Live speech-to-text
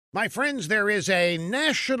My friends, there is a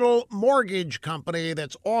national mortgage company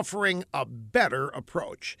that's offering a better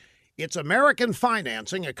approach. It's American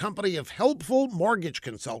Financing, a company of helpful mortgage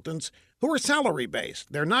consultants who are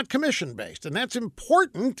salary-based. They're not commission-based, and that's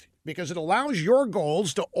important because it allows your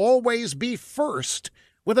goals to always be first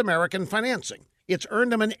with American Financing. It's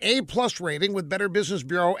earned them an A-plus rating with Better Business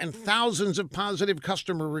Bureau and thousands of positive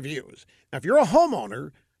customer reviews. Now, if you're a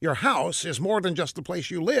homeowner, your house is more than just the place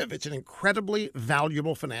you live. It's an incredibly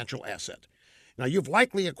valuable financial asset. Now, you've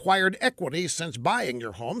likely acquired equity since buying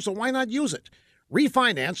your home, so why not use it?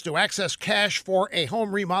 Refinance to access cash for a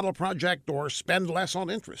home remodel project or spend less on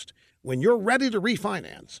interest. When you're ready to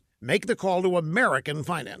refinance, make the call to American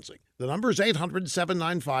Financing. The number is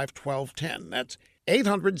 800-795-1210. That's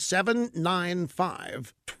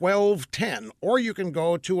 800-795-1210. Or you can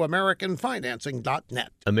go to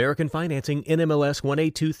AmericanFinancing.net. American Financing, NMLS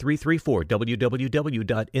 182334,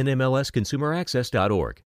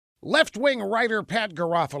 www.nmlsconsumeraccess.org. Left-wing writer Pat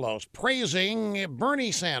Garofalo's praising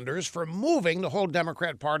Bernie Sanders for moving the whole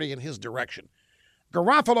Democrat Party in his direction.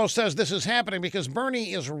 Garofalo says this is happening because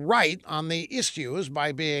Bernie is right on the issues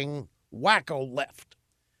by being wacko left.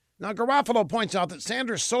 Now, Garofalo points out that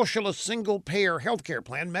Sanders' socialist single-payer health care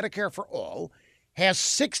plan, Medicare for All, has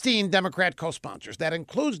 16 Democrat co-sponsors. That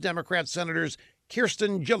includes Democrat Senators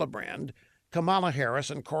Kirsten Gillibrand, Kamala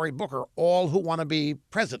Harris, and Cory Booker, all who want to be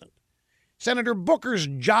president. Senator Booker's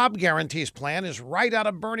job guarantees plan is right out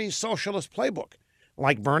of Bernie's socialist playbook.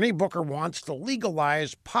 Like Bernie, Booker wants to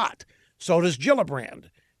legalize pot. So does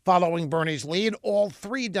Gillibrand. Following Bernie's lead, all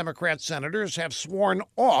three Democrat senators have sworn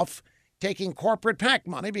off taking corporate PAC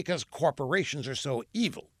money because corporations are so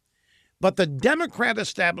evil. But the Democrat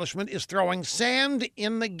establishment is throwing sand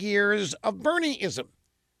in the gears of Bernieism.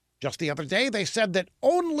 Just the other day, they said that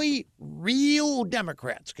only real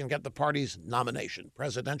Democrats can get the party's nomination,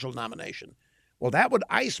 presidential nomination. Well, that would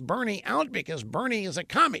ice Bernie out because Bernie is a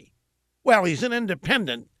commie. Well, he's an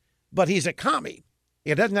independent, but he's a commie.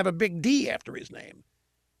 He doesn't have a big D after his name.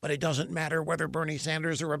 But it doesn't matter whether Bernie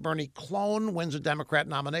Sanders or a Bernie clone wins a Democrat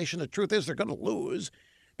nomination. The truth is they're going to lose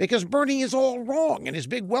because Bernie is all wrong and his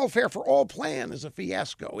big welfare for all plan is a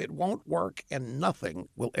fiasco. It won't work and nothing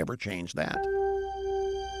will ever change that.